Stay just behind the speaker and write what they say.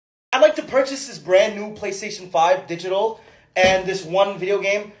I'd like to purchase this brand new PlayStation 5 digital and this one video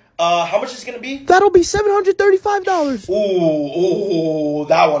game. How much is it gonna be? That'll be $735. Ooh,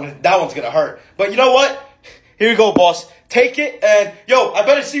 that one's gonna hurt. But you know what? Here you go, boss. Take it, and yo, I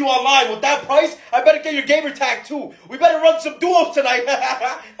better see you online. With that price, I better get your gamer tag too. We better run some duos tonight.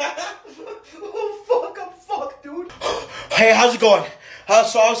 Oh, I'm fucked, dude. Hey, how's it going?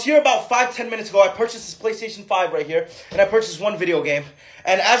 So I was here about 5-10 minutes ago. I purchased this PlayStation 5 right here, and I purchased one video game.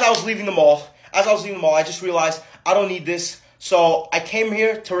 And as I was leaving the mall, I just realized I don't need this. So I came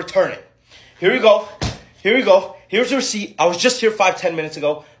here to return it. Here we go. Here's the receipt. I was just here 5-10 minutes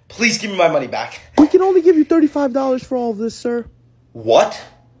ago. Please give me my money back. We can only give you $35 for all of this, sir. What?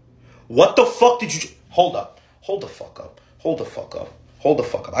 What the fuck did you... Hold up. Hold the fuck up.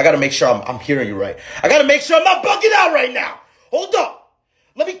 I gotta make sure I'm hearing you right. I gotta make sure I'm not bugging out right now. Hold up.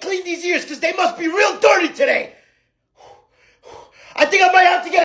 Let me clean these ears because they must be real dirty today. I think I might have to get